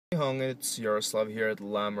Hey Hong, it's Yaroslav here at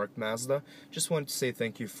Landmark Mazda. Just wanted to say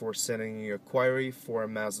thank you for sending your query for a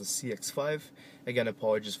Mazda CX-5. Again,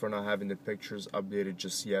 apologies for not having the pictures updated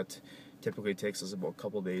just yet. Typically it takes us about a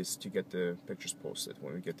couple days to get the pictures posted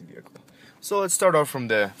when we get the vehicle. So let's start off from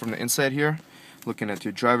the inside here. Looking at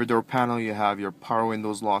your driver door panel, you have your power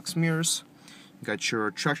windows, locks, mirrors. You got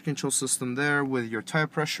your traction control system there with your tire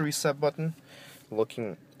pressure reset button.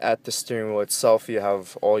 Looking at the steering wheel itself, you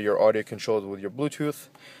have all your audio controls with your Bluetooth,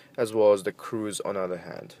 as well as the cruise on the other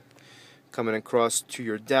hand. Coming across to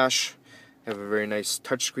your dash, you have a very nice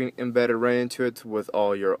touchscreen embedded right into it with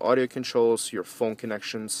all your audio controls, your phone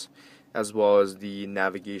connections, as well as the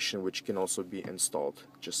navigation, which can also be installed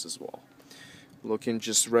just as well. Looking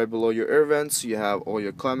just right below your air vents, you have all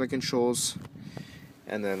your climate controls.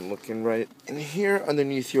 And then looking right in here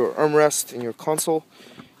underneath your armrest in your console,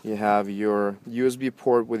 you have your USB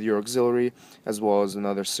port with your auxiliary, as well as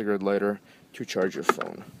another cigarette lighter to charge your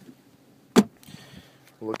phone.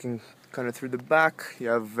 Looking kind of through the back, you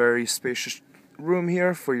have very spacious room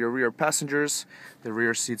here for your rear passengers. The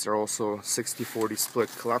rear seats are also 60-40 split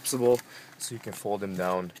collapsible, so you can fold them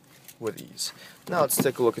down with ease. Now let's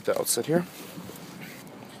take a look at the outside here.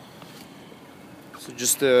 So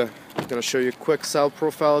just going to show you a quick side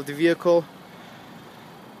profile of the vehicle.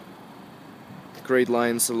 Great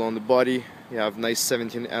lines along the body. You have nice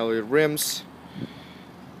 17 alloy rims.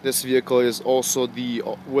 This vehicle is also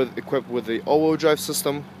equipped with the all-wheel drive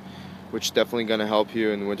system, which definitely gonna help you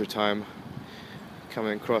in wintertime.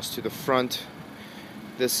 Coming across to the front,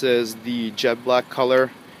 this is the jet black color,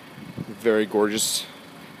 very gorgeous.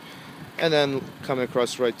 And then coming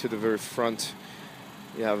across right to the very front,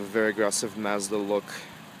 you have a very aggressive Mazda look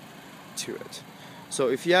to it. So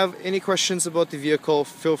if you have any questions about the vehicle,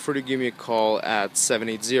 feel free to give me a call at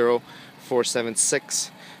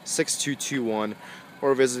 780-476-6221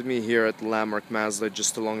 or visit me here at Landmark Mazda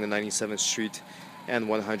just along the 97th Street and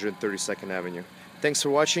 132nd Avenue. Thanks for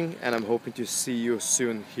watching, and I'm hoping to see you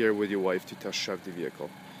soon here with your wife to test drive the vehicle.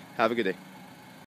 Have a good day.